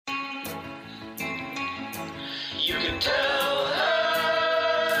can tell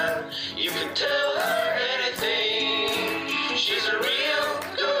her, you can tell her anything. She's a real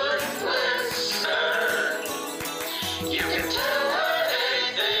good listener. You can tell her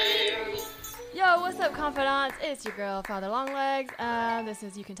anything. Yo, what's up, confidants? It's your girl, Father Longlegs. This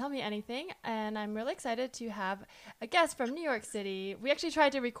is You Can Tell Me Anything, and I'm really excited to have a guest from New York City. We actually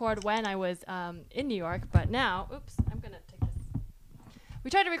tried to record when I was in New York, but now, I'm gonna take this. We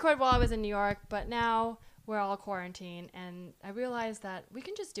tried to record while I was in New York, but now we're all quarantined, and I realized that we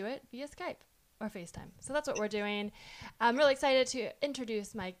can just do it via Skype or FaceTime. So that's what we're doing. I'm really excited to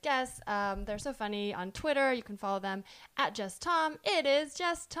introduce my guests. They're so funny on Twitter. You can follow them at Just Tom. It is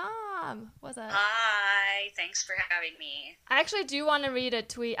Just Tom. What's up? Hi, thanks for having me. I actually do want to read a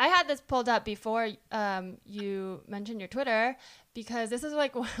tweet. I had this pulled up before you mentioned your Twitter, because this is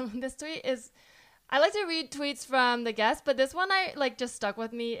like, this tweet is, I like to read tweets from the guests, but this one just stuck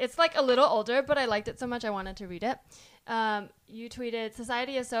with me. It's like a little older, but I liked it so much I wanted to read it. You tweeted,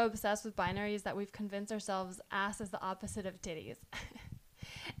 "Society is so obsessed with binaries that we've convinced ourselves ass is the opposite of titties."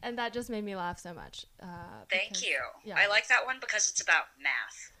 And that just made me laugh so much. Thank you. Yeah. I like that one because it's about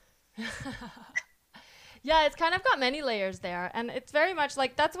math. Yeah, it's kind of got many layers there, and it's very much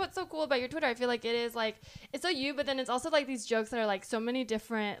like, that's what's so cool about your Twitter. I feel like it is like, it's so you, but then it's also like these jokes that are like so many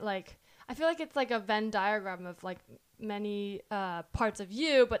different, like, I feel like it's like a Venn diagram of like many parts of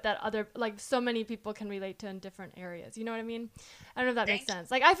you, but that other, like, so many people can relate to in different areas. You know what I mean? I don't know if that makes sense.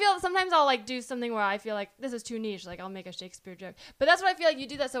 Like, I feel sometimes I'll like do something where I feel like this is too niche. Like, I'll make a Shakespeare joke, but that's what I feel like you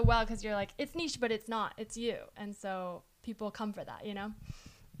do that so well, because you're like, it's niche, but it's not. It's you, and so people come for that. You know.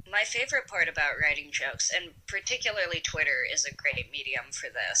 My favorite part about writing jokes, and particularly Twitter is a great medium for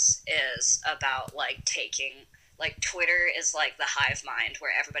this, is about like taking, like, Twitter is like the hive mind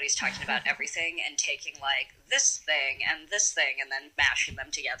where everybody's talking about everything and taking like this thing and then mashing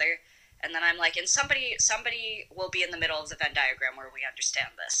them together. And then I'm like, and somebody will be in the middle of the Venn diagram where we understand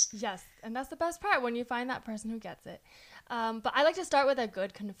this. Yes, and that's the best part, when you find that person who gets it. But I like to start with a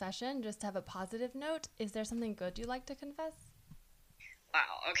good confession, just to have a positive note. Is there something good you like to confess?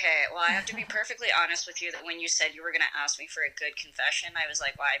 Wow, okay. Well, I have to be perfectly honest with you that when you said you were going to ask me for a good confession, I was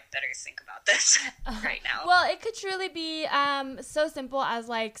like, well, I better think about this right now. Well, it could truly be so simple as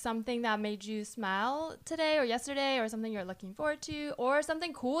like something that made you smile today or yesterday, or something you're looking forward to, or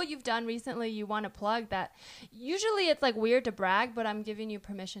something cool you've done recently you want to plug. That usually it's like weird to brag, but I'm giving you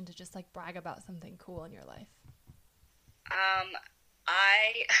permission to just like brag about something cool in your life.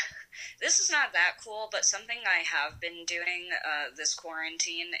 This is not that cool, but something I have been doing this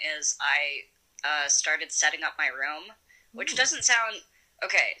quarantine is I started setting up my room, which doesn't sound...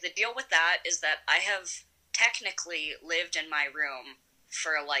 Okay, the deal with that is that I have technically lived in my room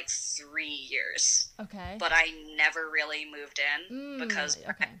for like 3 years. Okay. But I never really moved in because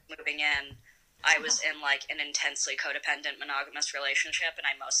when I was moving in, I was in like an intensely codependent monogamous relationship, and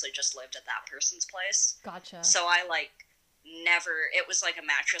I mostly just lived at that person's place. Gotcha. So I like... it was like a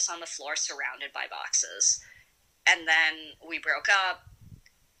mattress on the floor surrounded by boxes. And then we broke up,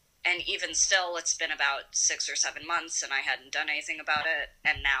 and even still it's been about 6 or 7 months and I hadn't done anything about it,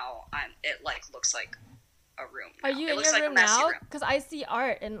 and now it like looks like a room now. Are you in your room now? Because I see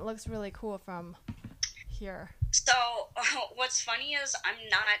art and it looks really cool from here. So what's funny is I'm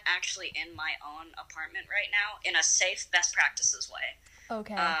not actually in my own apartment right now, in a safe best practices way.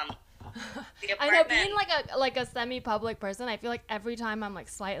 Okay. I know, being like a semi-public person, I feel like every time I'm like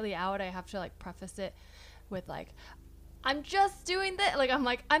slightly out, I have to like preface it with like, I'm just doing this. Like, I'm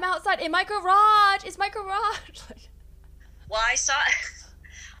like, I'm outside in my garage. It's my garage. Like, well, I saw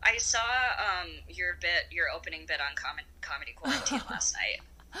your opening bit on comedy quarantine last night,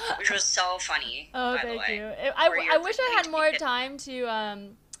 which was so funny. Oh, by the way. thank you. I wish I had more time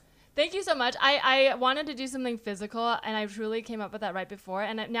to. Thank you so much. I wanted to do something physical, and I truly came up with that right before.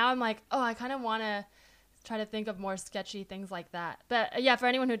 And now I'm like, oh, I kind of want to try to think of more sketchy things like that. But yeah, for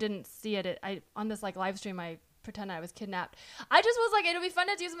anyone who didn't see it, on this like live stream, I pretended I was kidnapped. I just was like, it'll be fun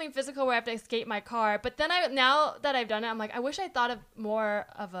to do something physical where I have to escape my car. But then now that I've done it, I'm like, I wish I thought of more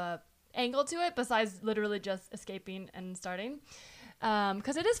of a angle to it besides literally just escaping and starting.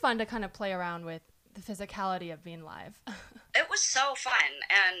 Because it is fun to kind of play around with the physicality of being live. It was so fun,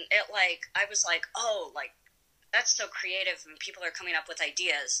 and I was like, oh, like, that's so creative, and people are coming up with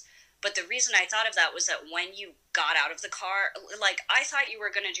ideas. But the reason I thought of that was that when you got out of the car, like, I thought you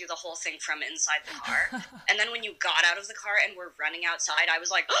were going to do the whole thing from inside the car. And then when you got out of the car and were running outside, I was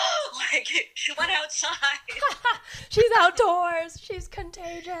like, oh, like, she went outside. She's outdoors. She's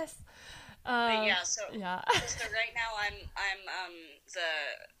contagious. So right now I'm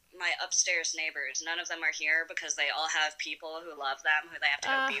my upstairs neighbors, none of them are here because they all have people who love them who they have to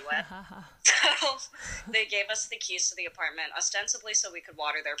go be with. So they gave us the keys to the apartment, ostensibly so we could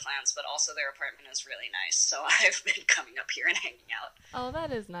water their plants, but also their apartment is really nice. So I've been coming up here and hanging out. Oh,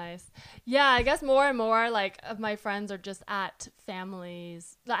 that is nice. Yeah, I guess more and more like of my friends are just at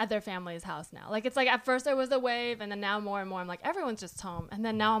their family's house now. Like it's like at first there was a wave, and then now more and more I'm like everyone's just home, and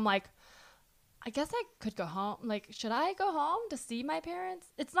then now I'm like, I guess I could go home. Like, should I go home to see my parents?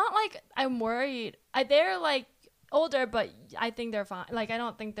 It's not like I'm worried. They're like older, but I think they're fine. Like, I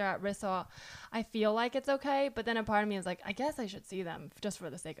don't think they're at risk, so I feel like it's okay. But then a part of me is like, I guess I should see them just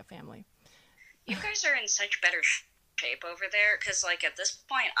for the sake of family. You guys are in such better shape over there, because like at this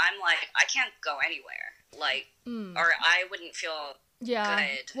point, I'm like, I can't go anywhere. Like, or I wouldn't feel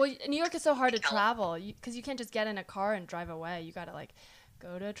good. Well, New York is so hard to travel because you can't just get in a car and drive away. You gotta like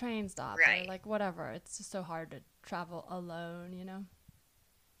go to a train stop or like whatever. It's just so hard to travel alone, you know?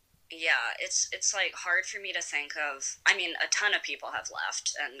 Yeah, it's like hard for me to think of. I mean, a ton of people have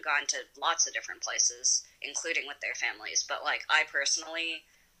left and gone to lots of different places, including with their families. But like I personally,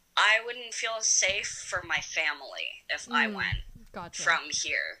 I wouldn't feel safe for my family if I went from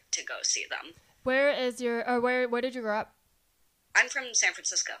here to go see them. Where did you grow up? I'm from San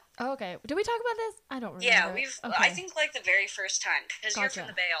Francisco. Oh, okay. Did we talk about this? I don't remember. Yeah, I think like the very first time, because you're from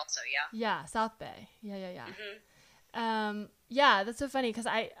the Bay also, yeah? Yeah, South Bay. Yeah. Mm-hmm. Yeah, that's so funny because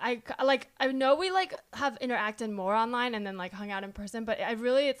I know we like have interacted more online and then like hung out in person, but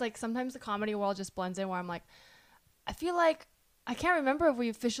it's like sometimes the comedy world just blends in where I'm like, I feel like I can't remember if we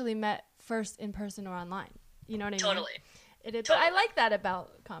officially met first in person or online. You know what I mean? Totally. But I like that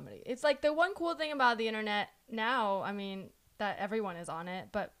about comedy. It's like the one cool thing about the internet now, I mean, that everyone is on it,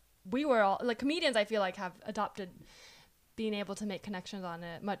 but we were all like comedians, I feel like have adopted being able to make connections on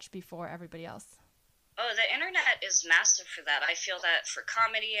it much before everybody else. Oh, the internet is massive for that. I feel that for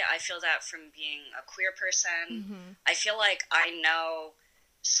comedy. I feel that from being a queer person. Mm-hmm. I feel like I know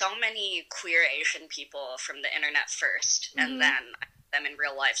so many queer Asian people from the internet first, and then I met them in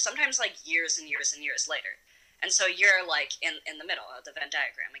real life, sometimes like years and years and years later. And so you're like in the middle of the Venn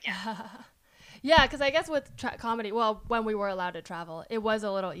diagram again. Yeah, because I guess with comedy, well, when we were allowed to travel, it was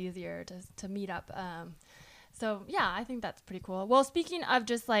a little easier to meet up. So, yeah, I think that's pretty cool. Well, speaking of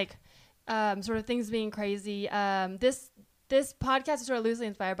just, like, sort of things being crazy, this podcast is sort of loosely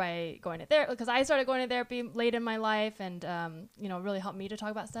inspired by going to therapy, because I started going to therapy late in my life and, really helped me to talk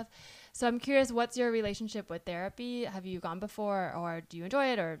about stuff. So I'm curious, what's your relationship with therapy? Have you gone before, or do you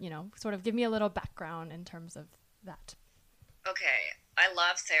enjoy it? Or, sort of give me a little background in terms of that. Okay, I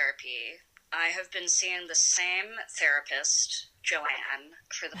love therapy. I have been seeing the same therapist, Joanne,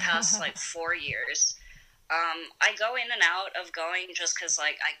 for the past, 4 years. I go in and out of going just because,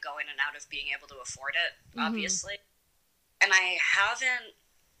 I go in and out of being able to afford it, obviously. And I haven't,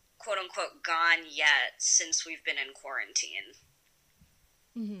 quote-unquote, gone yet since we've been in quarantine.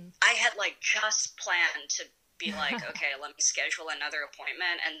 Mm-hmm. I had, just planned to be okay, let me schedule another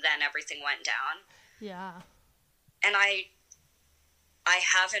appointment, and then everything went down. Yeah. And I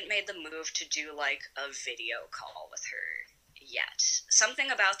haven't made the move to do, a video call with her yet.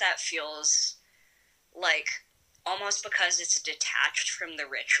 Something about that feels almost because it's detached from the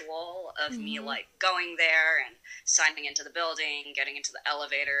ritual of me, going there and signing into the building, getting into the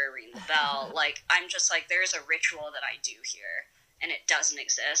elevator, ringing the bell. I'm just there's a ritual that I do here, and it doesn't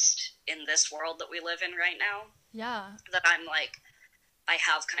exist in this world that we live in right now. Yeah. That I'm I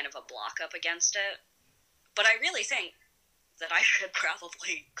have kind of a block up against it. But I really think that I should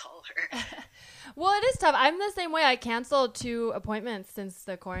probably call her. Well, it is tough. I'm the same way. I canceled 2 appointments since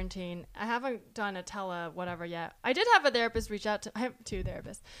the quarantine. I haven't done a whatever yet. I did have a therapist reach out to. I have 2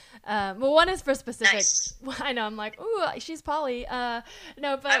 therapists. Well, one is for specific. Nice. I know. I'm like, ooh, she's poly. No,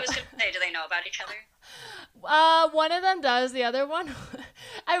 but I was going to say, do they know about each other? One of them does. The other one,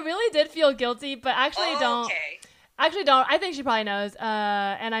 I really did feel guilty, but actually don't. Okay. Actually, don't. I think she probably knows.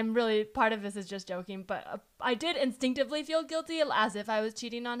 And I'm really, part of this is just joking, but I did instinctively feel guilty as if I was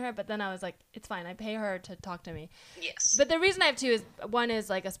cheating on her. But then I was like, it's fine. I pay her to talk to me. Yes. But the reason I have 2 is, one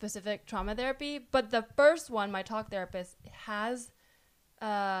is a specific trauma therapy. But the first one, my talk therapist, has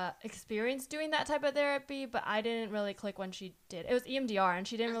experience doing that type of therapy. But I didn't really click when she did. It was EMDR, and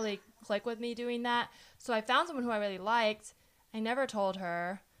she didn't really click with me doing that. So I found someone who I really liked. I never told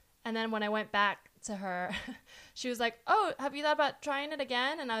her. And then when I went back to her, she was like, oh, have you thought about trying it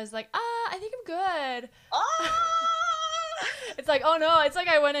again? And I was like, I think I'm good. It's oh no, it's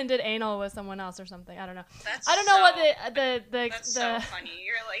I went and did anal with someone else or something. I don't know. I don't know what the that's so funny.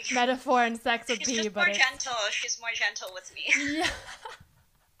 You're metaphor in sex would be, she's just but more gentle. She's more gentle with me. Yeah.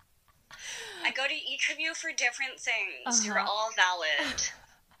 I go to each of you for different things. You're all valid.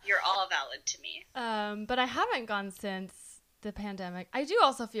 You're all valid to me. But I haven't gone since the pandemic. I do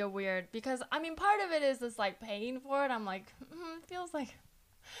also feel weird because, I mean, part of it is this, like, paying for it. I'm like, it feels like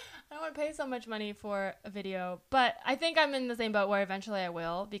I don't want to pay so much money for a video. But I think I'm in the same boat where eventually I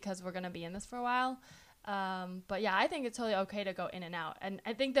will, because we're going to be in this for a while. But yeah, I think it's totally okay to go in and out. And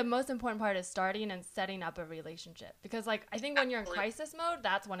I think the most important part is starting and setting up a relationship. Because, like, I think when you're in crisis mode,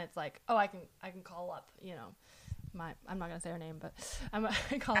 that's when it's like, oh, I can call up, you know, I'm not going to say her name, but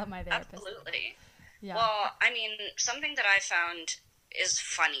I call up my therapist. Absolutely. Yeah. Well, I mean, something that I found is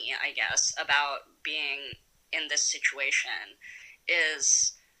funny, I guess, about being in this situation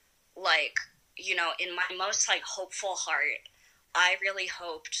is, like, you know, in my most, like, hopeful heart, I really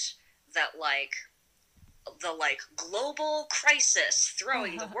hoped that, like, the, like, global crisis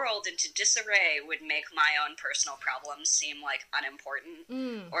throwing the world into disarray would make my own personal problems seem, like,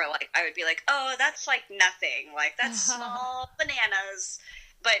 unimportant. Or, like, I would be like, oh, that's, like, nothing. Like, that's small bananas.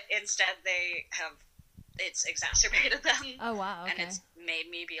 But instead it's exacerbated them. Oh, wow, okay. And it's made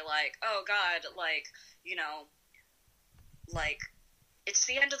me be like, oh, God, like, you know, like, it's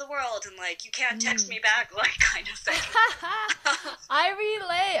the end of the world, and, like, you can't text me back, like, kind of thing. I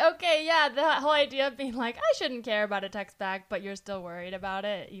relate. Okay, yeah, the whole idea of being like, I shouldn't care about a text back, but you're still worried about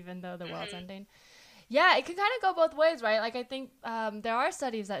it, even though the world's ending. Yeah, it can kind of go both ways, right? Like, I think there are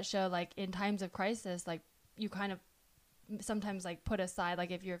studies that show, like, in times of crisis, like, you kind of sometimes, like, put aside,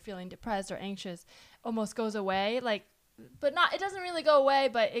 like, if you're feeling depressed or anxious, almost goes away, like, but not, it doesn't really go away,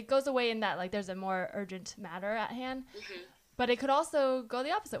 but it goes away in that, like, there's a more urgent matter at hand. But it could also go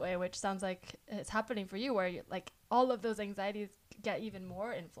the opposite way, which sounds like it's happening for you, where you're, like, all of those anxieties get even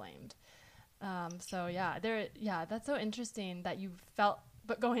more inflamed. So yeah, that's so interesting that you felt,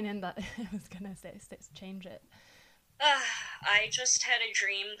 but going in that I was gonna say change it. I just had a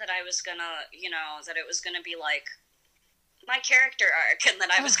dream that I was gonna, you know, that it was gonna be like my character arc, and then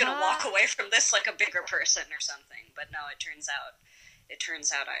I was gonna walk away from this like a bigger person or something. But no, it turns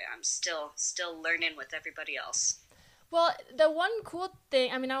out I'm still learning with everybody else. Well, the one cool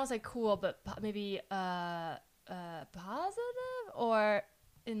thing, I mean, I don't say cool, but maybe positive, or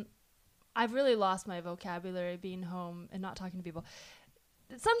I've really lost my vocabulary being home and not talking to people.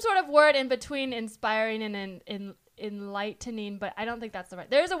 Some sort of word in between inspiring and enlightening, but I don't think that's the right.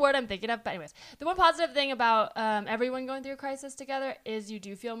 There's a word I'm thinking of, but anyways, the one positive thing about everyone going through a crisis together is you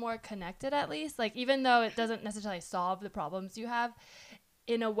do feel more connected, at least. Like, even though it doesn't necessarily solve the problems you have,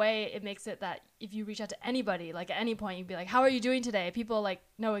 in a way, it makes it that if you reach out to anybody, like, at any point, you'd be like, how are you doing today? People, like,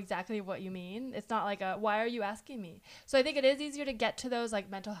 know exactly what you mean. It's not like why are you asking me? So I think it is easier to get to those, like,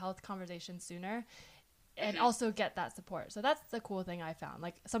 mental health conversations sooner and also get that support. So that's the cool thing I found.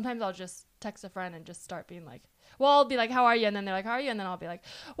 Like, sometimes I'll just text a friend and just start being like, well, I'll be like, how are you? And then they're like, how are you? And then I'll be like,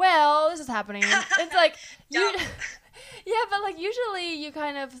 well, this is happening. It's like, yeah, but, like, usually you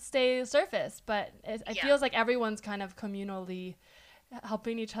kind of stay surface, but it feels like everyone's kind of communally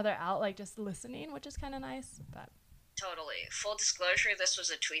helping each other out, like, just listening, which is kind of nice. But totally. Full disclosure, this was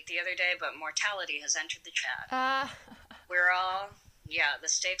a tweet the other day, but mortality has entered the chat. We're all, the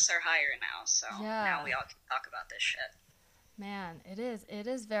stakes are higher now, so now we all can talk about this shit. Man, it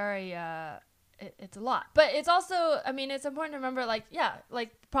is very, it's a lot. But it's also, I mean, it's important to remember, like,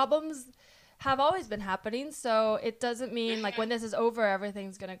 problems have always been happening, so it doesn't mean, like, when this is over,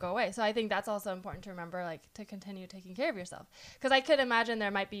 everything's going to go away. So I think that's also important to remember, like, to continue taking care of yourself. Because I could imagine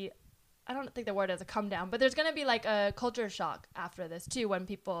there might be, I don't think the word is a come down, but there's going to be, like, a culture shock after this, too, when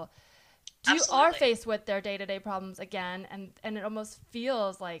people are faced with their day-to-day problems again, and it almost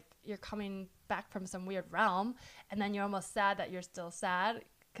feels like you're coming back from some weird realm, and then you're almost sad that you're still sad,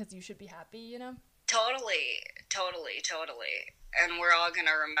 because you should be happy, you know? Totally. And we're all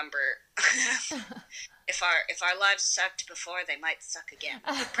gonna remember if our lives sucked before, they might suck again.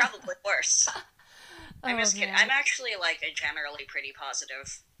 Probably worse. I'm just kidding. I'm actually, like, a generally pretty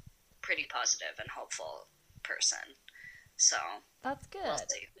positive and hopeful person. So that's good. We'll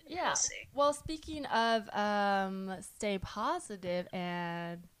see. Yeah. We'll see. Well, speaking of stay positive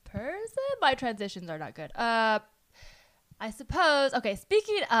and person, my transitions are not good. I suppose. Okay.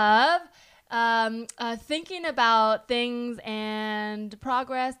 Speaking of thinking about things and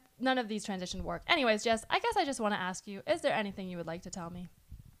progress, none of these transitions work. Anyways, Jess, I guess I just want to ask you, is there anything you would like to tell me?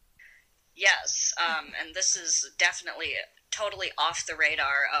 Yes, and this is definitely totally off the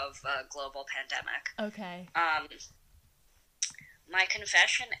radar of a global pandemic. Okay. My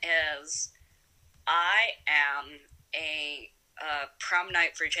confession is I am a prom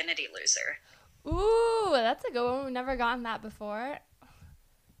night virginity loser. Ooh, that's a good one. We've never gotten that before.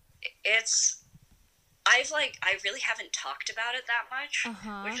 I really haven't talked about it that much,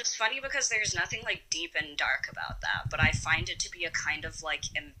 which is funny because there's nothing like deep and dark about that, but I find it to be a kind of like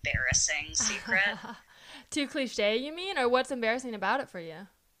embarrassing secret. Too cliche, you mean? Or what's embarrassing about it for you?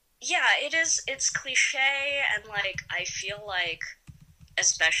 Yeah, it is. It's cliche, and like I feel like,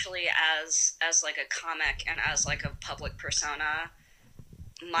 especially as like a comic and as like a public persona,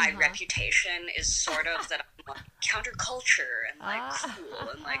 my reputation is sort of that I'm like counterculture and like cool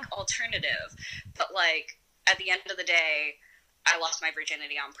and like alternative, but like at the end of the day, I lost my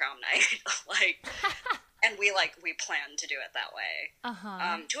virginity on prom night, like, and we planned to do it that way,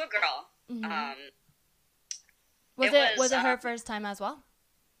 to a girl. Was it her first time as well?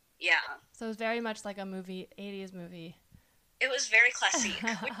 Yeah. So it was very much like a movie, 80s movie. It was very classique,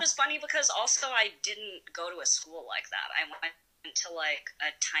 which was funny because also I didn't go to a school like that. I went to like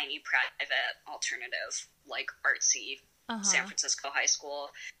a tiny private alternative, like artsy San Francisco high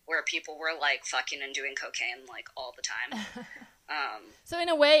school where people were like fucking and doing cocaine like all the time. So in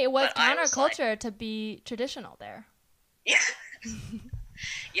a way, it was counterculture to be traditional there. Yeah.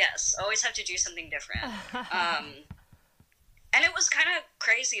 Yes, always have to do something different. And it was kind of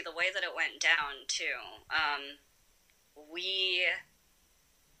crazy the way that it went down, too.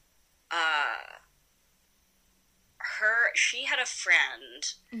 She had a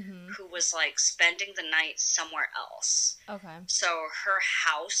friend who was, like, spending the night somewhere else. Okay. So her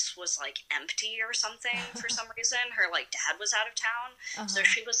house was, like, empty or something for some reason. Her, like, dad was out of town. So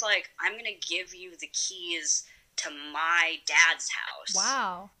she was like, I'm going to give you the keys to my dad's house.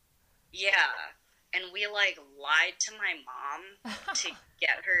 Wow. Yeah. And we, like, lied to my mom to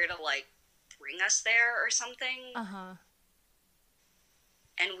get her to, like, bring us there or something. And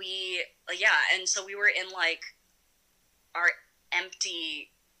and so we were in, like,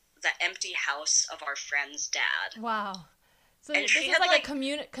 the empty house of our friend's dad. Wow. So and this is like a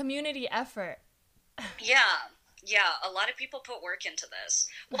community effort. Yeah, a lot of people put work into this.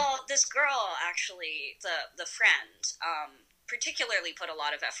 Well, this girl, actually, the friend, particularly put a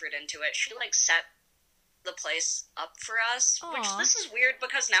lot of effort into it. She, like, set the place up for us. Aww. Which, this is weird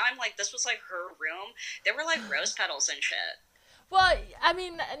because now I'm like, this was, like, her room. There were, like, rose petals and shit. Well, I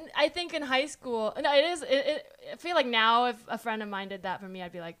mean, I think in high school, no, I feel like now if a friend of mine did that for me,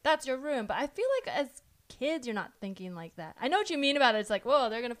 I'd be like, that's your room. But I feel like as kids, you're not thinking like that. I know what you mean about it. It's like, whoa,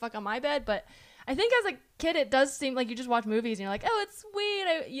 they're going to fuck on my bed. But I think as a kid, it does seem like you just watch movies and you're like, oh, it's sweet.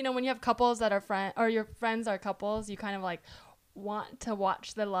 When you have couples that are or your friends are couples, you kind of like want to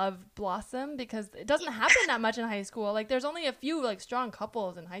watch the love blossom because it doesn't happen that much in high school. Like there's only a few like strong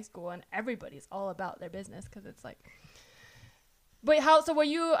couples in high school and everybody's all about their business because it's like, but so were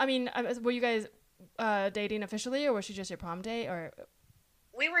you, were you guys dating officially or was she just your prom date or?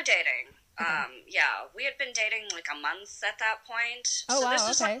 We were dating. Okay. Yeah, we had been dating like a month at that point. Oh, so wow,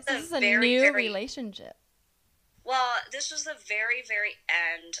 this okay. Like so this is a new relationship. Well, this was the very, very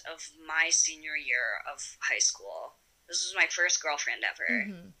end of my senior year of high school. This was my first girlfriend ever.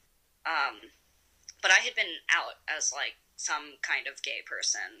 But I had been out as like some kind of gay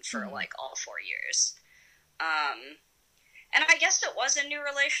person for like all 4 years. And I guess it was a new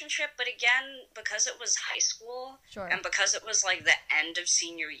relationship, but again, because it was high school, and because it was like the end of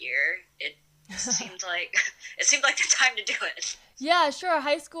senior year, it seemed like the time to do it. Yeah, sure.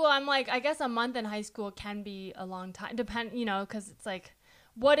 High school, I'm like, I guess a month in high school can be a long time. Because it's like,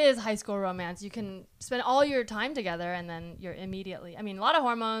 what is high school romance? You can spend all your time together, and then you're immediately. I mean, a lot of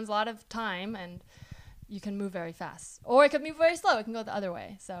hormones, a lot of time, and you can move very fast, or it could move very slow. It can go the other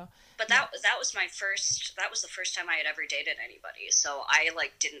way. So, but that was my first. That was the first time I had ever dated anybody. So I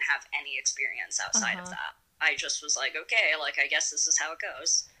like didn't have any experience outside of that. I just was like, okay, like I guess this is how it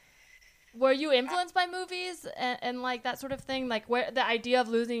goes. Were you influenced by movies and like that sort of thing? Like where the idea of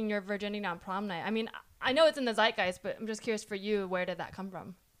losing your virginity on prom night? I mean, I know it's in the zeitgeist, but I'm just curious for you, where did that come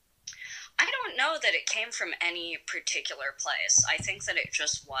from? I don't know that it came from any particular place. I think that it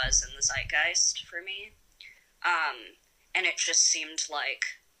just was in the zeitgeist for me. And it just seemed like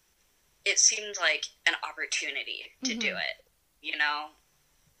an opportunity to do it,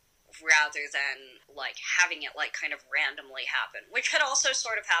 rather than like having it like kind of randomly happen, which had also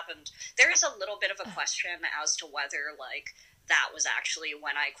sort of happened. There is a little bit of a question as to whether like that was actually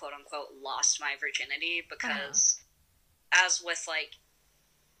when I quote unquote lost my virginity, because as with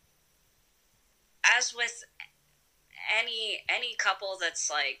any couple that's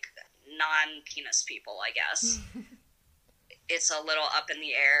like non-penis people, I guess, it's a little up in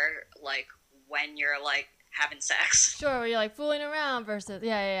the air, like when you're like having sex. Sure, where you're like fooling around versus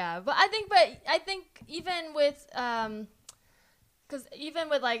yeah. But I think even with Because even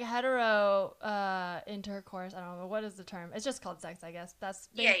with like hetero intercourse, I don't know, what is the term? It's just called sex, I guess.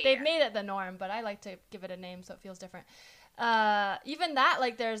 They've made it the norm, but I like to give it a name so it feels different. Even that,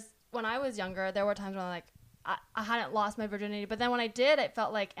 like, when I was younger, there were times when I hadn't lost my virginity, but then when I did, it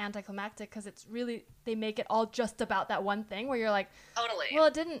felt like anticlimactic because it's really, they make it all just about that one thing where you're like, totally. Well,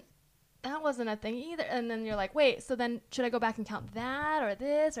 that wasn't a thing either. And then you're like, wait, so then should I go back and count that or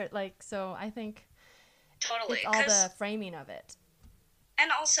this or like, so I think totally it's all the framing of it. And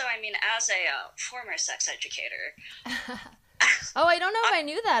also, I mean, as a former sex educator. Oh, I don't know if I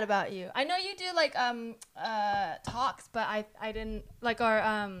knew that about you. I know you do like talks, but I didn't like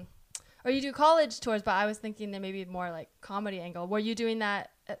or you do college tours, but I was thinking there may be more like comedy angle. Were you doing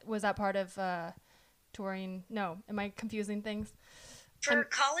that? Was that part of touring? No, am I confusing things? For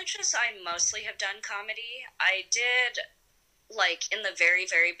colleges, I mostly have done comedy. I did, like, in the very,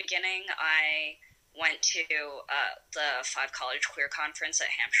 very beginning, I went to the 5 College Queer Conference at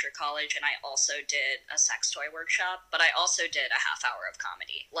Hampshire College, and I also did a sex toy workshop, but I also did a half hour of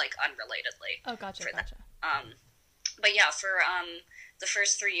comedy, like, unrelatedly. Oh, gotcha. But yeah, for the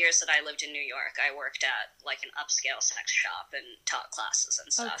first 3 years that I lived in New York, I worked at, like, an upscale sex shop and taught classes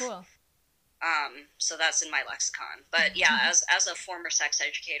and stuff. Oh, cool. So that's in my lexicon. But yeah, as a former sex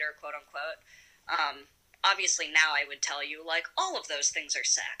educator, quote unquote, obviously now I would tell you, like, all of those things are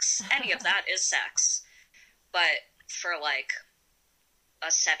sex. Any of that is sex. But for, like, a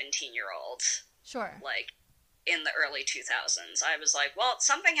 17-year-old, sure, like, in the early 2000s, I was like, well,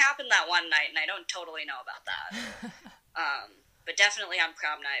 something happened that one night, and I don't totally know about that. But definitely on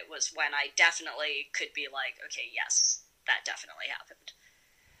prom night was when I definitely could be like, okay, yes, that definitely happened.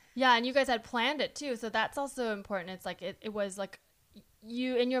 Yeah, and you guys had planned it, too, so that's also important. It's like, it was like,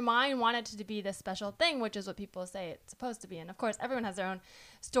 you in your mind wanted it to be this special thing, which is what people say it's supposed to be. And of course, everyone has their own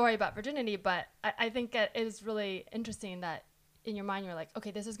story about virginity, but I think it is really interesting that in your mind you're like,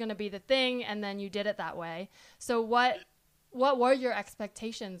 okay, this is going to be the thing, and then you did it that way. So what were your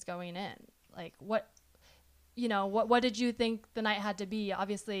expectations going in? Like, what did you think the night had to be?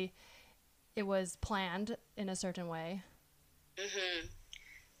 Obviously, it was planned in a certain way. Mm-hmm.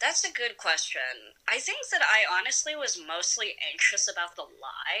 That's a good question. I think that I honestly was mostly anxious about the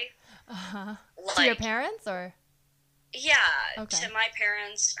lie. Uh-huh. Like, to your parents, or? Yeah, okay. To my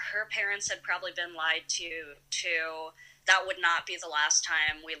parents. Her parents had probably been lied to. That would not be the last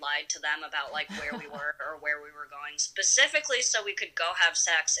time we lied to them about, like, where we were or where we were going, specifically so we could go have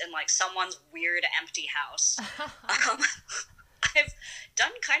sex in, like, someone's weird empty house. I've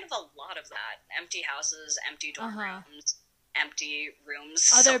done kind of a lot of that. Empty houses, empty dorm rooms. Empty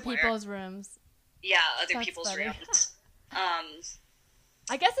rooms. Other somewhere. people's rooms. Yeah, other That's people's funny. rooms.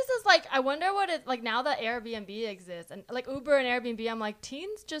 I guess this is like, I wonder what it, like, now that Airbnb exists, and like Uber and Airbnb, I'm like,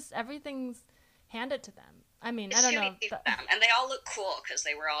 teens just, everything's handed to them. I mean, I don't know. Them. And they all look cool because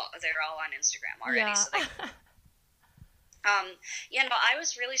they're all on Instagram already. Yeah. So they, I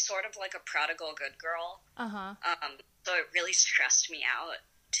was really sort of like a prodigal good girl. Uh-huh. So it really stressed me out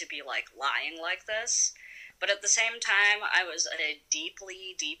to be, like, lying like this. But at the same time, I was a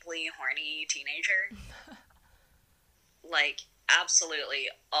deeply, deeply horny teenager. Like, absolutely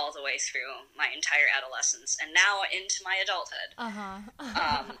all the way through my entire adolescence. And now into my adulthood. Uh-huh.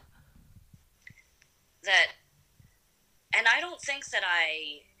 And I don't think that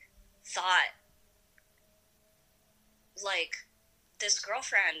I thought, like, this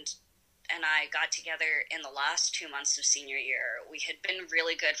girlfriend and I got together in the last 2 months of senior year. We had been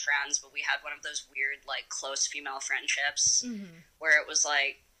really good friends, but we had one of those weird, like, close female friendships where it was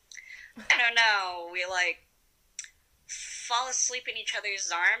like, I don't know, we, like, fall asleep in each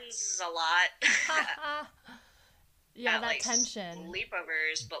other's arms a lot. Yeah, at, that like, tension.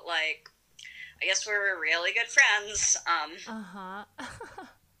 Sleepovers, but, like, I guess we were really good friends. And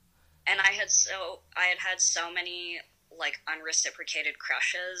I had had so many, like, unreciprocated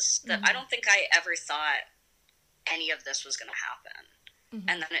crushes that I don't think I ever thought any of this was going to happen.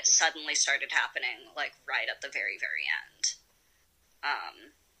 And then it suddenly started happening, like, right at the very, very end.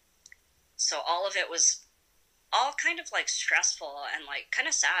 So all of it was all kind of, like, stressful and, like, kind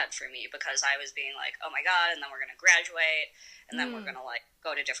of sad for me because I was being like, oh my God, and then we're going to graduate, and then we're going to, like,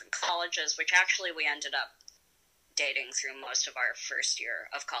 go to different colleges, which actually we ended up dating through most of our first year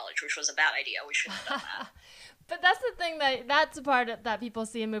of college, which was a bad idea. We shouldn't have done that. But that's the thing, that's a part that people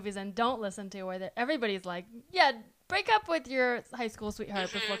see in movies and don't listen to, where everybody's like, yeah, break up with your high school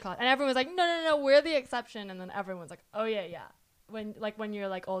sweetheart before college. And everyone's like, no, we're the exception. And then everyone's like, oh, yeah. When you're,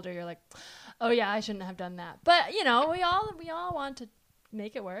 like, older, you're like, oh, yeah, I shouldn't have done that. But, we all want to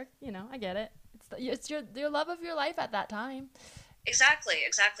make it work. I get it. It's your love of your life at that time. Exactly,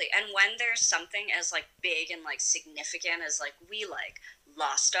 exactly. And when there's something as like big and like significant as like we like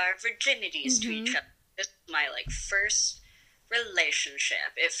lost our virginities to each Mm-hmm. other. This is my like first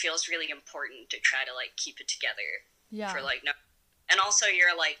relationship. It feels really important to try to like keep it together for Yeah. like no. And also,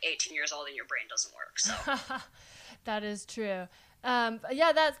 you're like 18 years old and your brain doesn't work. So That is true.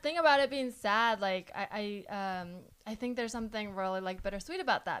 Yeah, that thing about it being sad, like I think there's something really like bittersweet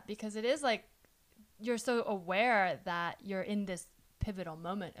about that because it is like you're so aware that you're in this pivotal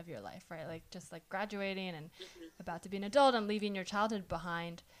moment of your life, right? Like just like graduating and about to be an adult and leaving your childhood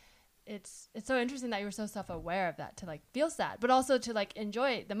behind. It's so interesting that you were so self-aware of that to like feel sad, but also to like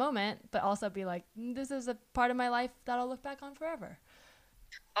enjoy the moment, but also be like, this is a part of my life that I'll look back on forever."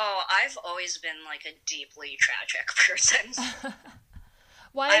 oh, I've always been like a deeply tragic person.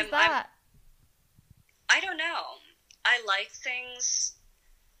 Why is I'm that? I don't know. I like things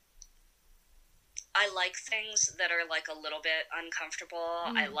I like things that are like a little bit uncomfortable.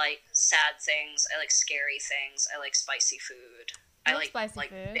 I like sad things. I like scary things. I like spicy food. I I like spicy like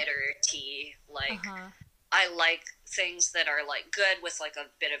food. bitter tea. Like Uh-huh. I like things that are like good with like a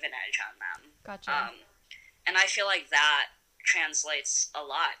bit of an edge on them. Gotcha. And I feel like that translates a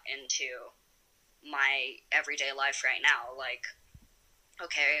lot into my everyday life right now. Like,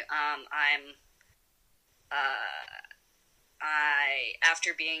 okay, uh, I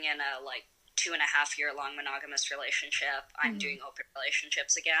after being in a like 2.5 year long monogamous relationship, I'm doing open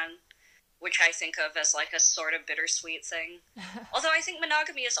relationships again, which I think of as like a sort of bittersweet thing. Although I think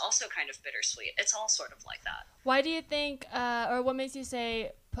monogamy is also kind of bittersweet. It's all sort of like that. Why do you think, or what makes you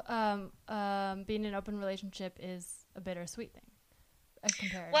say being in an open relationship is a bittersweet thing as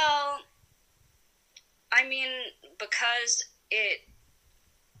compared? Well, I mean, because it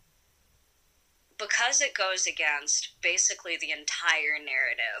because it goes against basically the entire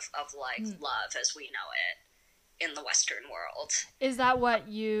narrative of like love as we know it in the Western world. Is that what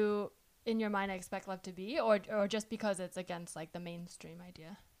you, in your mind, expect love to be, or just because it's against like the mainstream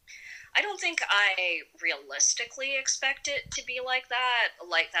idea? I don't think I realistically expect it to be like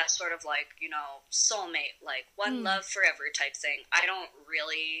that sort of like, you know, soulmate, like one love forever type thing. I don't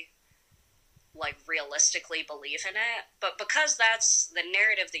really like realistically believe in it, but because that's the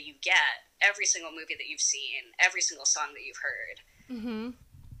narrative that you get, every single movie that you've seen, every single song that you've heard,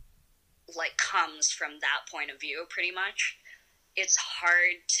 like comes from that point of view pretty much. It's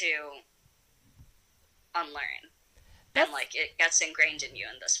hard to unlearn. And like it gets ingrained in you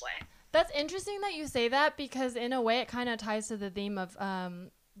in this way. That's interesting that you say that because in a way it kind of ties to the theme of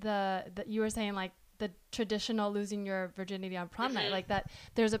the you were saying like the traditional losing your virginity on prom night, like that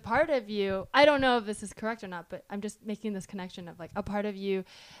there's a part of you, I don't know if this is correct or not, but I'm just making this connection of like a part of you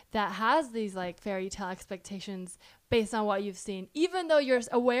that has these like fairy tale expectations based on what you've seen, even though you're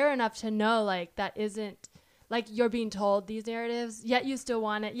aware enough to know like that isn't like you're being told these narratives, yet you still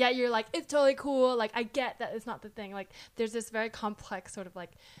want it, yet you're like, it's totally cool, like I get that it's not the thing. Like there's this very complex sort of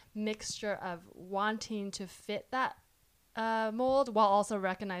like mixture of wanting to fit that mold while also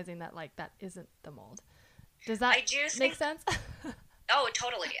recognizing that like that isn't the mold. Does that make sense? Oh,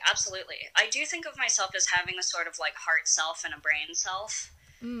 totally, absolutely. I do think of myself as having a sort of like heart self and a brain self,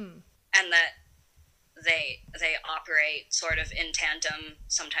 and that they operate sort of in tandem,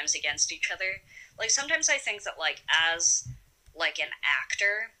 sometimes against each other. Like sometimes I think that like as like an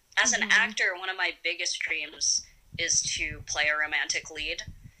actor, one of my biggest dreams is to play a romantic lead.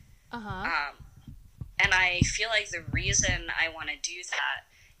 And I feel like the reason I want to do that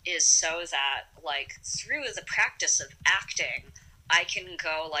is so that, like, through the practice of acting, I can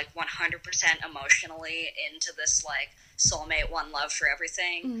go, like, 100% emotionally into this, like, soulmate, one love for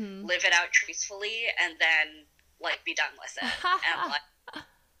everything, live it out truthfully, and then, like, be done with it.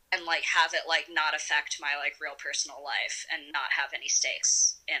 and have it, like, not affect my, like, real personal life and not have any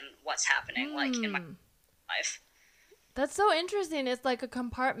stakes in what's happening, like, in my life. That's so interesting. It's like a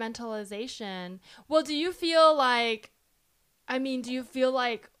compartmentalization. Well, do you feel like, it's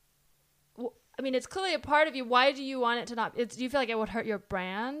clearly a part of you. Why do you want it to not, do you feel like it would hurt your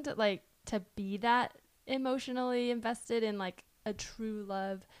brand, like to be that emotionally invested in like a true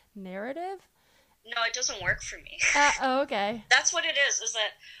love narrative? No, it doesn't work for me. Oh, okay. That's what it is that,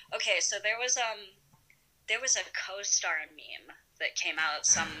 okay, so there was a co-star meme that came out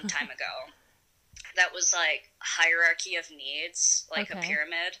some time ago. That was like hierarchy of needs, like a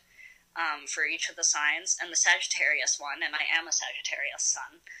pyramid for each of the signs. And the Sagittarius one, and I am a Sagittarius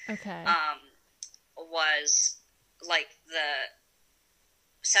sun, was like the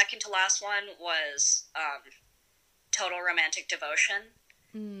second to last one was total romantic devotion.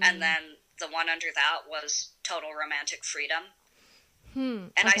 And then the one under that was total romantic freedom.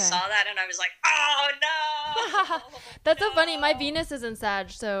 And okay. I saw that and I was like, oh no. That's so funny. My Venus is in Sag,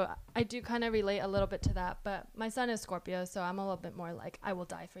 so I do kind of relate a little bit to that. But my Sun is Scorpio, so I'm a little bit more like, I will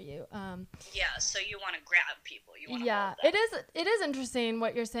die for you. Yeah, so you want to grab people. You want to yeah, hold them. it is interesting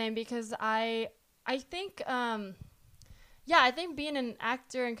what you're saying, because I think yeah, I think being an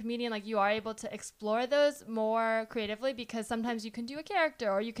actor and comedian, like, you are able to explore those more creatively, because sometimes you can do a character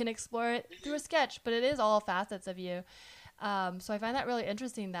or you can explore it through a sketch, but it is all facets of you. So I find that really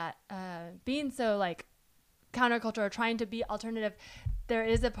interesting, that being so like counterculture or trying to be alternative, there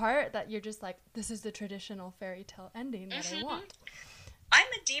is a part that you're just like, this is the traditional fairy tale ending that I want. I'm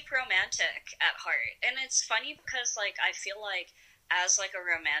a deep romantic at heart, and it's funny because like I feel like as like a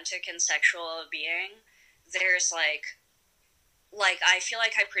romantic and sexual being, there's like I feel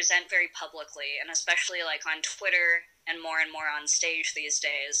like I present very publicly, and especially like on Twitter and more on stage these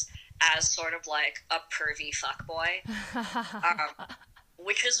days, as sort of like a pervy fuckboy,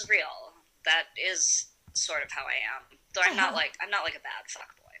 which is real. That is sort of how I am. Though I'm not like a bad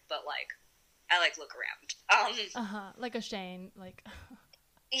fuckboy, but like I like look around. Like a Shane, like.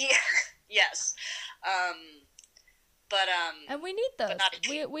 Yeah. Yes. But and we need those.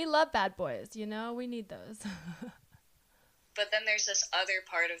 We love bad boys, you know. We need those. But then there's this other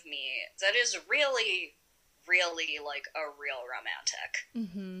part of me that is really, really like a real romantic.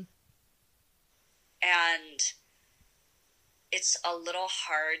 Mm-hmm. And it's a little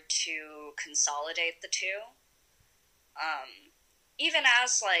hard to consolidate the two. Even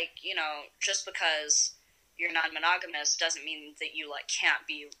as like, you know, just because you're non-monogamous doesn't mean that you like can't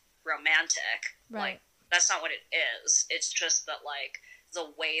be romantic. Right. Like, that's not what it is. It's just that like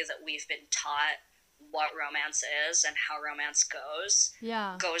the way that we've been taught what romance is and how romance goes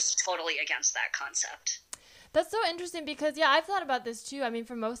goes totally against that concept. That's so interesting, because I've thought about this too. I mean,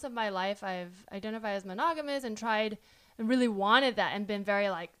 for most of my life I've identified as monogamous and tried and really wanted that and been very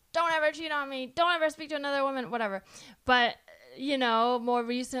like, don't ever cheat on me, don't ever speak to another woman, whatever. But you know, more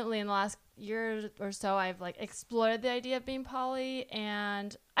recently in the last year or so, I've like explored the idea of being poly,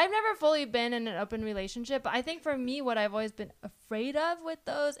 and I've never fully been in an open relationship. But I think for me, what I've always been afraid of with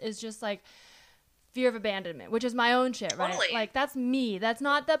those is just like fear of abandonment, which is my own shit, right? Totally. Like, that's me. That's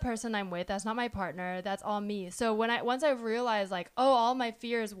not the person I'm with. That's not my partner. That's all me. So once I realized like, oh, all my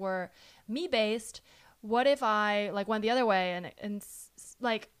fears were me based, what if I like went the other way and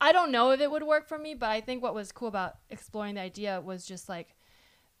like, I don't know if it would work for me, but I think what was cool about exploring the idea was just like,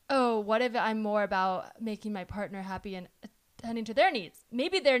 oh, what if I'm more about making my partner happy and attending to their needs?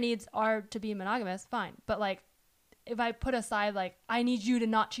 Maybe their needs are to be monogamous, fine. But like, if I put aside like, I need you to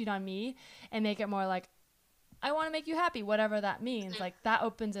not cheat on me, and make it more like, I want to make you happy, whatever that means, like that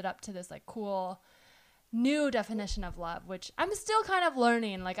opens it up to this like cool new definition of love, which I'm still kind of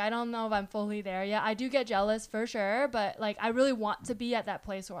learning. Like, I don't know if I'm fully there yet. I do get jealous for sure, but like, I really want to be at that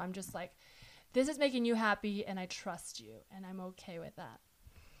place where I'm just like, this is making you happy and I trust you and I'm okay with that.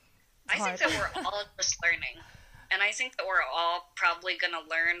 I think that we're all just learning. And I think that we're all probably going to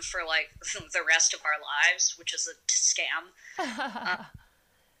learn for, like, the rest of our lives, which is a scam.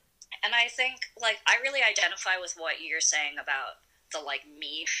 And I think, like, I really identify with what you're saying about the, like,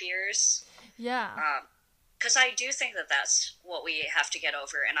 me fears. Yeah. Because I do think that that's what we have to get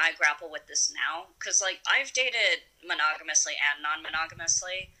over, and I grapple with this now. Because, like, I've dated monogamously and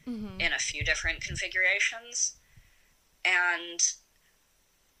non-monogamously in a few different configurations. And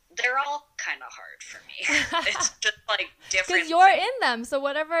they're all kind of hard for me. It's just like different. Because you're in them, so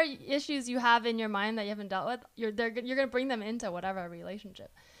whatever issues you have in your mind that you haven't dealt with, you're gonna bring them into whatever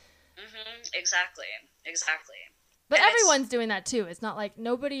relationship. Exactly. But and everyone's doing that too. It's not like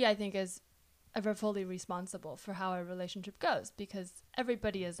nobody, I think, is ever fully responsible for how a relationship goes, because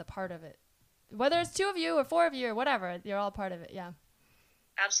everybody is a part of it. Whether it's 2 of you or 4 of you or whatever, you're all part of it. Yeah.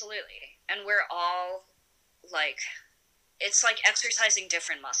 Absolutely, and we're all like. It's like exercising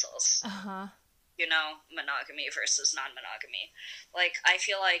different muscles. You know, monogamy versus non-monogamy. Like, I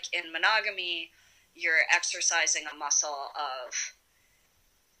feel like in monogamy, you're exercising a muscle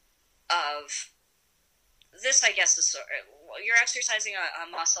of this, I guess, is you're exercising a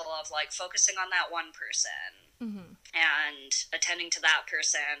muscle of, like, focusing on that one person and attending to that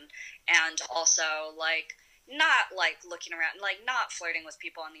person, and also, like, not, like, looking around, like, not flirting with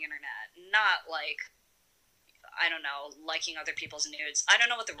people on the internet, not, like, I don't know, liking other people's nudes. I don't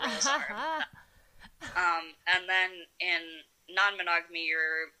know what the rules are. And then in non-monogamy,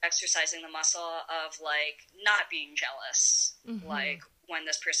 you're exercising the muscle of, like, not being jealous. Like, when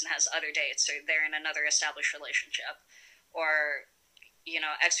this person has other dates or they're in another established relationship. Or, you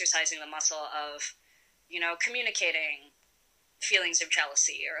know, exercising the muscle of, you know, communicating feelings of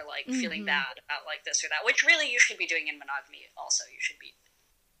jealousy or like feeling Mm-hmm. bad about like this or that, which really you should be doing in monogamy also. You should be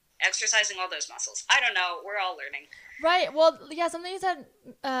exercising all those muscles. I don't know. We're all learning. Right. Well, yeah, something you said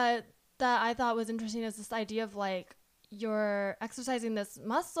that I thought was interesting is this idea of like you're exercising this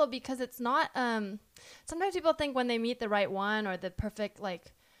muscle because it's not sometimes people think when they meet the right one or the perfect,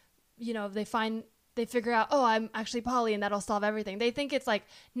 like, you know, they figure out, oh, I'm actually poly and that'll solve everything. They think it's like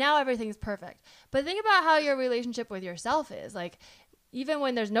now everything's perfect. But think about how your relationship with yourself is. Like, even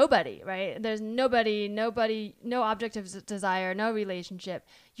when there's nobody, right? There's nobody, no object of desire, no relationship.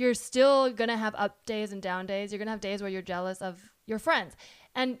 You're still going to have up days and down days. You're going to have days where you're jealous of your friends.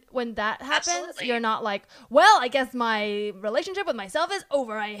 And when that happens, Absolutely. you're not like, well, I guess my relationship with myself is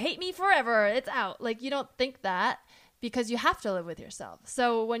over. I hate me forever. It's out. Like, you don't think that because you have to live with yourself.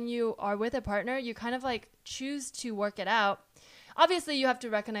 So when you are with a partner, you kind of like choose to work it out. Obviously, you have to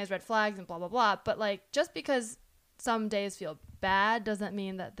recognize red flags and blah, blah, blah. But like, just because some days feel bad doesn't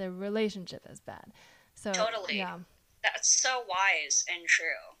mean that the relationship is bad. So Totally. yeah. That's so wise and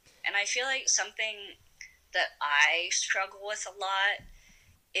true. And I feel like something that I struggle with a lot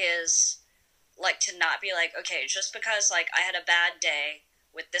is like to not be like, okay, just because like I had a bad day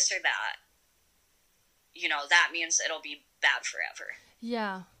with this or that, you know, that means it'll be bad forever.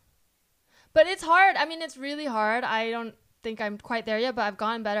 Yeah. But it's hard. I mean, it's really hard. I don't think I'm quite there yet, but I've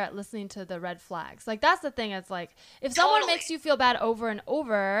gotten better at listening to the red flags. Like, that's the thing. It's like, if someone makes you feel bad over and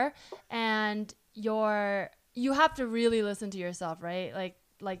over and you have to really listen to yourself, right?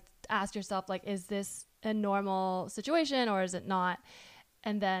 Like ask yourself, like, is this a normal situation or is it not?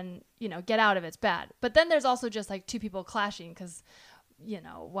 And then, you know, get out of it's bad. But then there's also just like two people clashing because, you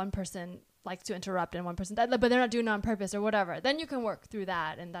know, one person likes to interrupt and one person, but they're not doing it on purpose or whatever. Then you can work through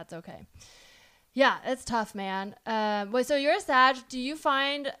that and that's okay. Yeah, it's tough, man. Wait, so you're a Sag. Do you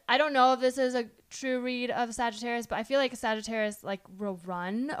find, I don't know if this is a true read of Sagittarius, but I feel like a Sagittarius like will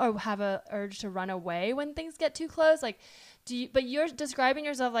run or have a urge to run away when things get too close. Like, but you're describing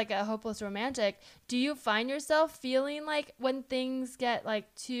yourself like a hopeless romantic. Do you find yourself feeling like when things get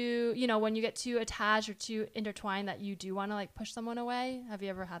like too, you know, when you get too attached or too intertwined that you do want to like push someone away? Have you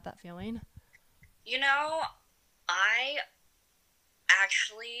ever had that feeling? You know, I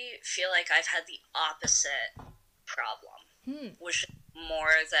actually feel like I've had the opposite problem, which is more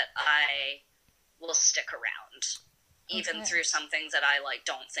that I will stick around, even through something that I like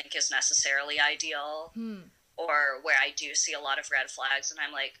don't think is necessarily ideal, or where I do see a lot of red flags, and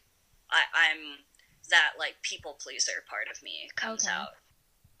I'm like, I'm that like people pleaser part of me comes out,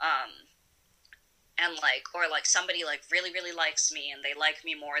 and like, or like somebody like really really likes me and they like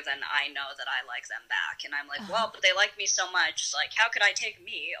me more than I know that I like them back, and I'm like, well, but they like me so much, like how could I take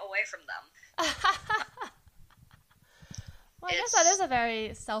me away from them? Well, I guess that is a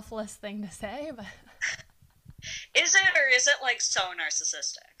very selfless thing to say, but is it, or is it like so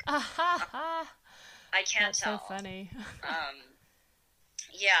narcissistic? I can't tell. That's so funny.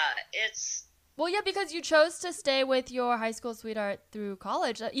 Yeah, it's... Well, yeah, because you chose to stay with your high school sweetheart through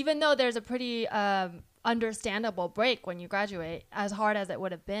college, even though there's a pretty understandable break when you graduate, as hard as it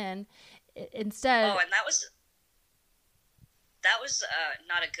would have been. Instead... Oh, and that was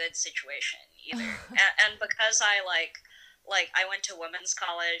not a good situation either. and because I like I went to women's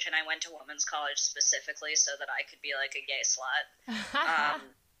college, and I went to women's college specifically so that I could be like a gay slut.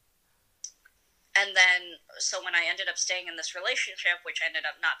 And then, so when I ended up staying in this relationship, which ended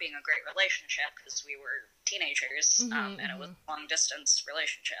up not being a great relationship because we were teenagers, and it was a long distance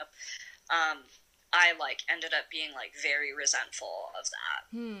relationship, I like ended up being like very resentful of that.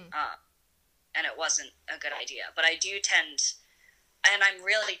 And it wasn't a good idea. But I do tend, and I'm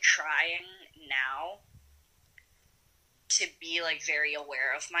really trying now to be like very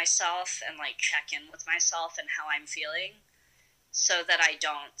aware of myself and like check in with myself and how I'm feeling, so that I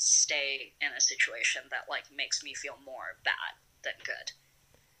don't stay in a situation that like makes me feel more bad than good.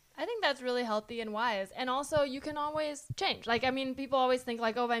 I think that's really healthy and wise. And also, you can always change. Like, I mean, people always think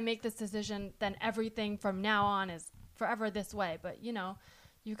like, oh, if I make this decision, then everything from now on is forever this way. But, you know,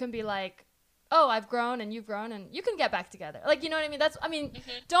 you can be like, oh, I've grown and you've grown and you can get back together. Like, you know what I mean?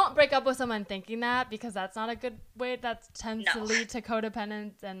 Don't break up with someone thinking that, because that's not a good way. That tends to lead to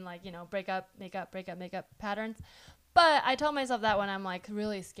codependence and like, you know, break up, make up patterns. But I tell myself that when I'm like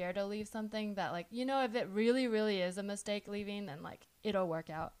really scared to leave something, that like, you know, if it really, really is a mistake leaving, then like it'll work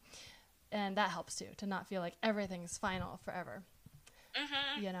out. And that helps too, to not feel like everything's final forever.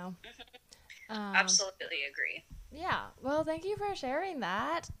 You know? Absolutely agree. Yeah. Well, thank you for sharing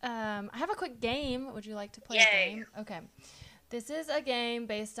that. I have a quick game. Would you like to play Yay. a game? Okay. This is a game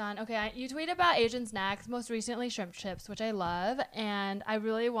based on, you tweet about Asian snacks, most recently shrimp chips, which I love. And I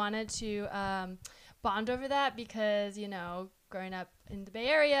really wanted to bond over that because, you know, growing up in the Bay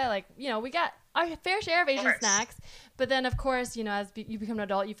Area, like, you know, we got our fair share of Asian snacks. But then, of course, you know, as you become an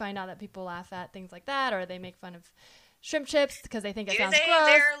adult, you find out that people laugh at things like that, or they make fun of shrimp chips because they think it sounds gross.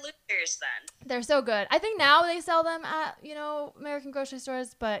 They're losers then. They're so good. I think now they sell them at, you know, American grocery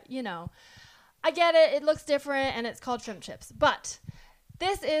stores, but, you know, I get it. It looks different, and it's called shrimp chips. But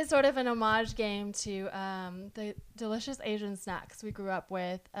this is sort of an homage game to the delicious Asian snacks we grew up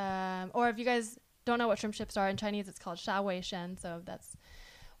with. Or if you guys don't know what shrimp chips are, in Chinese it's called sha wei shen, so that's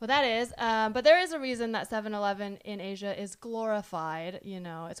what that is. But there is a reason that 7-Eleven in Asia is glorified. You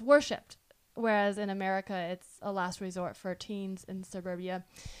know, it's worshipped. Whereas in America, it's a last resort for teens in suburbia.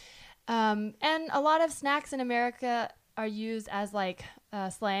 And a lot of snacks in America are used as like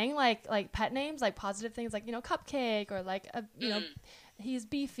slang, like pet names, like positive things, like, you know, cupcake, or like, you know, he's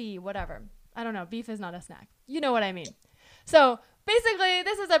beefy, whatever. I don't know. Beef is not a snack. You know what I mean. So basically,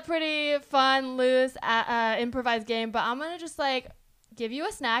 this is a pretty fun, loose, improvised game, but I'm going to just like give you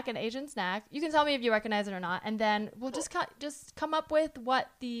a snack, an Asian snack. You can tell me if you recognize it or not, and then we'll just come up with what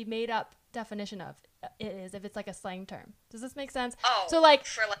the made-up definition of it is, if it's like a slang term. Does this make sense? Oh, so like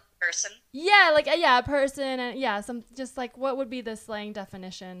for like a person? Yeah, like a person, and some just like what would be the slang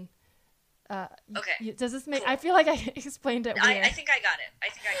definition? Okay. Does this make? Cool. I feel like I explained it weird. I think I got it.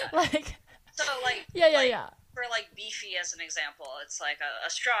 Like. So like. Yeah. For like beefy as an example, it's like a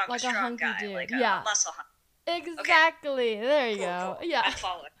strong, like strong guy, dude. like a muscle hunter. Exactly. Okay. There you go. Cool. Yeah. I'm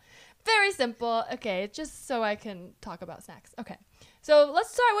following. Very simple. Okay, just so I can talk about snacks. Okay. So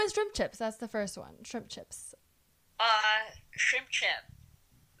let's start with shrimp chips. That's the first one. Shrimp chips. Shrimp chip.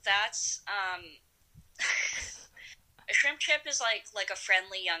 That's a shrimp chip is like a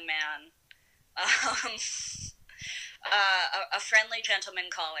friendly young man, a friendly gentleman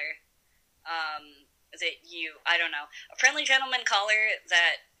caller, a friendly gentleman caller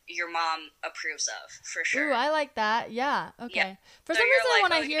that your mom approves of, for sure. Ooh, I like that. Yeah. Okay. Yeah. For some reason, like,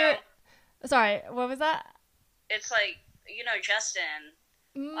 when I hear, sorry, what was that? It's like, you know, Justin.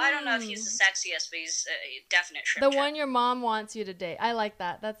 I don't know if he's the sexiest, but he's a definite shrimp The chip. one your mom wants you to date. I like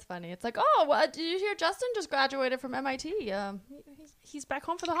that. That's funny. It's like, oh, what, did you hear Justin just graduated from MIT? He's back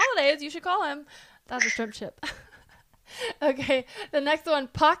home for the holidays. You should call him. That's a shrimp chip. Okay, the next one,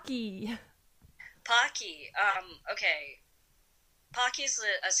 Pocky. Pocky. Okay. Pocky's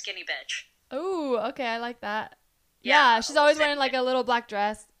a skinny bitch. Ooh, okay, I like that. Yeah, she's always wearing like a little black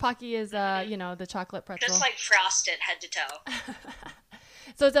dress. Pocky is, you know, the chocolate pretzel. Just like frosted head to toe.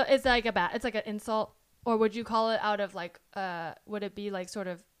 So it's like it's like an insult, or would you call it out of like, would it be like sort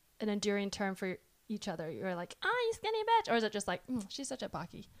of an endearing term for each other? You're like, you skinny bitch, or is it just like, she's such a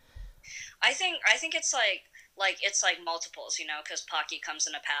Pocky? I think it's like it's like multiples, you know, because Pocky comes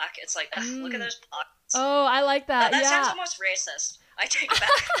in a pack. It's like, look at those pockets. Oh, I like that. That sounds almost racist. I take it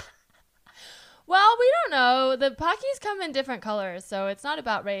back. Well, we don't know. The Pockies come in different colors, so it's not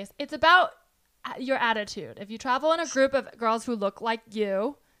about race. It's about your attitude. If you travel in a group of girls who look like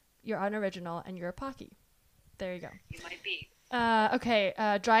you're unoriginal and you're a Pocky. There you go. You might be. Okay,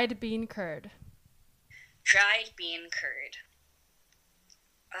 dried bean curd. Dried bean curd.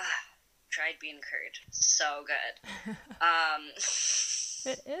 Dried bean curd. So good.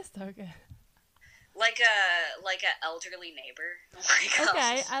 It is so good. Like a elderly neighbor.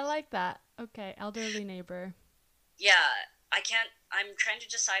 Okay, I like that. Okay, elderly neighbor. Yeah, I'm trying to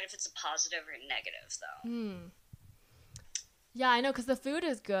decide if it's a positive or negative, though. Yeah, I know, because the food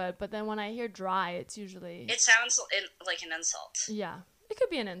is good, but then when I hear dry, it's usually... It sounds like an insult. Yeah, it could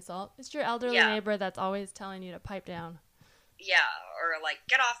be an insult. It's your elderly neighbor that's always telling you to pipe down. Yeah, or like,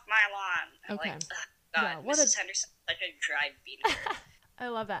 get off my lawn. Okay. Like, God, yeah, Mrs. Henderson, such a dried bean curd. I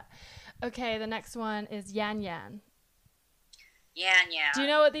love that. Okay, the next one is yan yan. Yan yan. Do you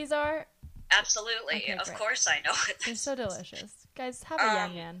know what these are? Absolutely. Okay, of great. course I know what They're so delicious. Guys, have a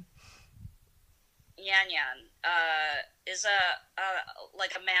yan yan. Yan yan is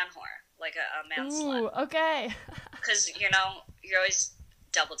like a man whore, like a man slut. Ooh, okay. Because, you know, you're always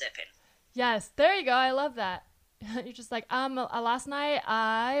double dipping. Yes, there you go. I love that. You're just like, last night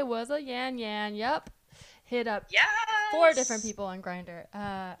I was a yan yan. Yep. Hit up 4 different people on Grindr.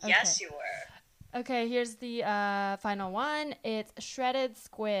 Okay. Yes, you were. Okay, here's the final one. It's shredded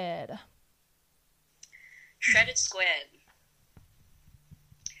squid. Shredded squid.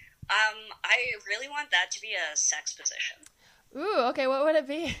 I really want that to be a sex position. Ooh, okay, what would it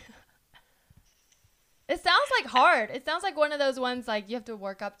be? It sounds like hard. It sounds like one of those ones like you have to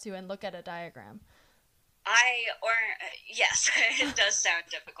work up to and look at a diagram. Yes, it does sound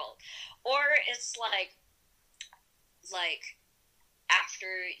difficult. Or it's like after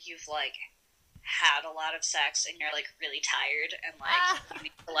you've like had a lot of sex and you're like really tired and like you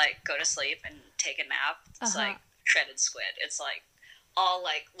need to like go to sleep and take a nap. It's like shredded squid. It's like all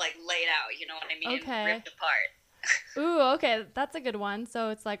like laid out, you know what I mean? Okay. Ripped apart. Ooh, okay, that's a good one. So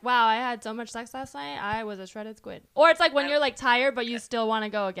it's like, wow, I had so much sex last night, I was a shredded squid. Or it's like when you're like tired, but you still want to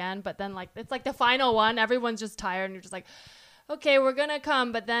go again, but then like it's like the final one, everyone's just tired, and you're just like, okay, we're gonna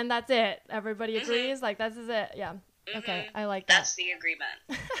come, but then that's it. Everybody agrees, like this is it. Yeah. Okay, I like that. That's the agreement.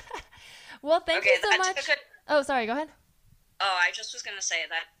 Well, thank you so much. Oh, sorry, go ahead. Oh, I just was gonna say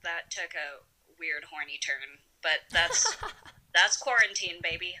that took a weird horny turn, but that's that's quarantine,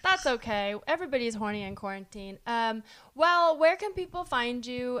 baby. That's okay. Everybody's horny in quarantine. Well, where can people find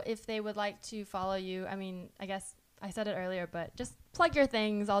you if they would like to follow you? I mean, I guess I said it earlier, but just plug your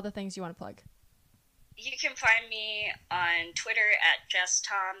things, all the things you want to plug. You can find me on Twitter at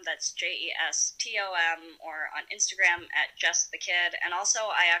JessTom, that's JESTOM, or on Instagram at JessTheKid. And also,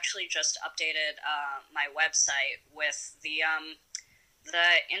 I actually just updated my website with the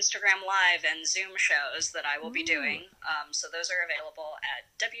Instagram Live and Zoom shows that I will be doing. So those are available at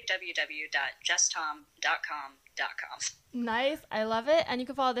www.jesstom.com. Nice. I love it. And you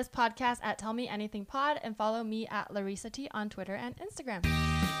can follow this podcast at Tell Me Anything Pod and follow me at Larissa T on Twitter and Instagram.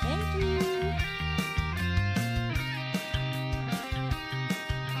 Thank you.